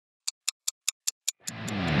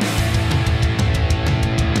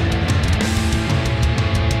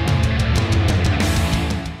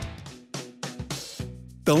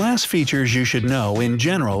The last features you should know in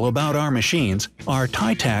general about our machines are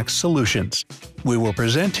TYTAX Solutions. We will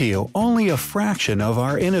present to you only a fraction of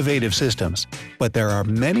our innovative systems, but there are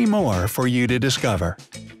many more for you to discover.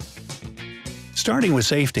 Starting with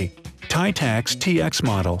safety, TYTAX TX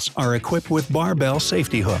models are equipped with barbell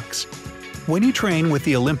safety hooks. When you train with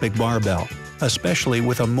the Olympic barbell, especially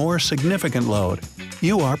with a more significant load,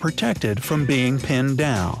 you are protected from being pinned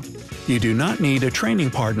down. You do not need a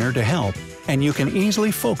training partner to help, and you can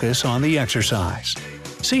easily focus on the exercise.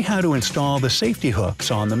 See how to install the safety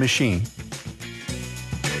hooks on the machine.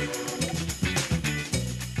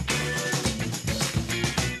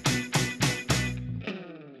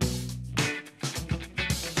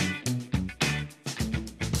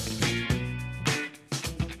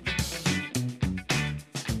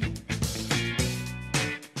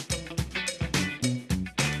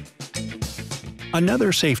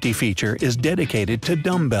 Another safety feature is dedicated to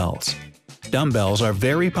dumbbells. Dumbbells are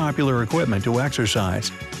very popular equipment to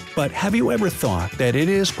exercise, but have you ever thought that it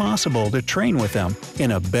is possible to train with them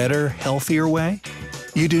in a better, healthier way?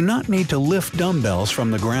 You do not need to lift dumbbells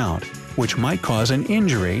from the ground, which might cause an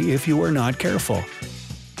injury if you are not careful.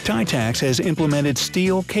 TYTAX has implemented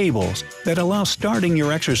steel cables that allow starting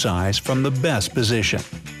your exercise from the best position.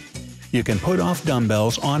 You can put off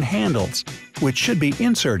dumbbells on handles, which should be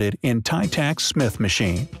inserted in TYTAX Smith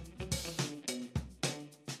machine.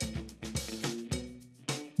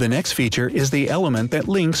 The next feature is the element that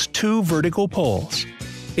links two vertical poles.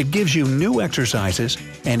 It gives you new exercises,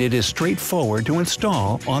 and it is straightforward to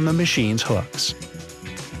install on the machine's hooks.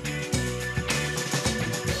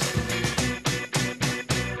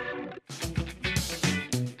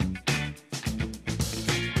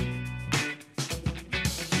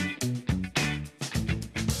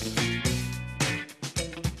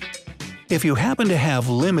 If you happen to have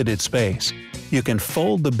limited space, you can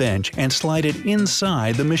fold the bench and slide it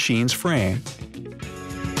inside the machine's frame.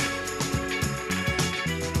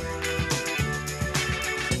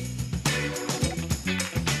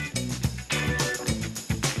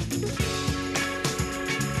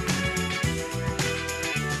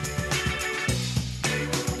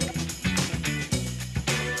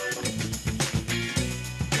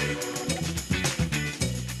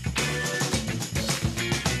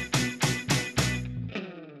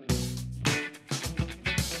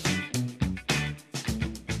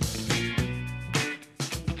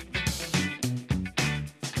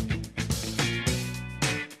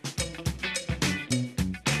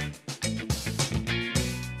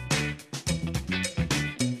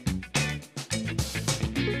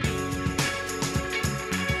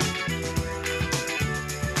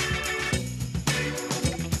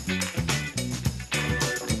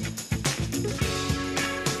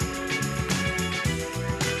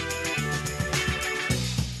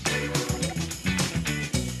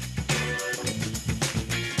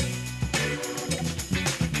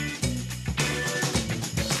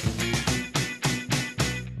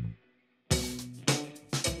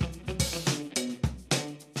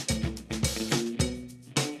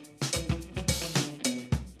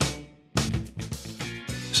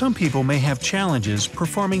 Some people may have challenges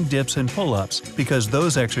performing dips and pull-ups because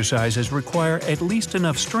those exercises require at least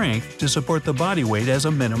enough strength to support the body weight as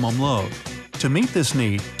a minimum load. To meet this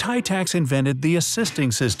need, TYTAX invented the assisting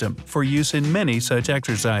system for use in many such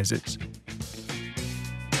exercises.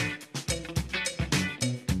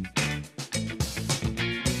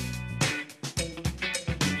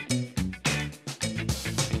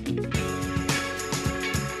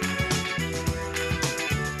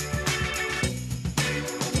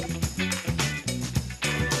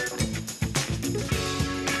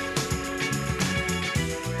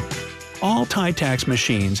 All TYTAX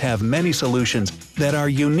machines have many solutions that are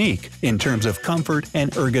unique in terms of comfort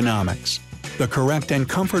and ergonomics. The correct and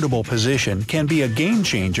comfortable position can be a game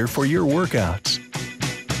changer for your workouts.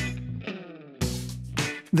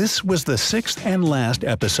 This was the sixth and last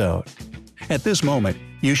episode. At this moment,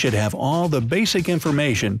 you should have all the basic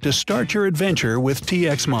information to start your adventure with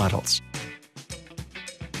TX models.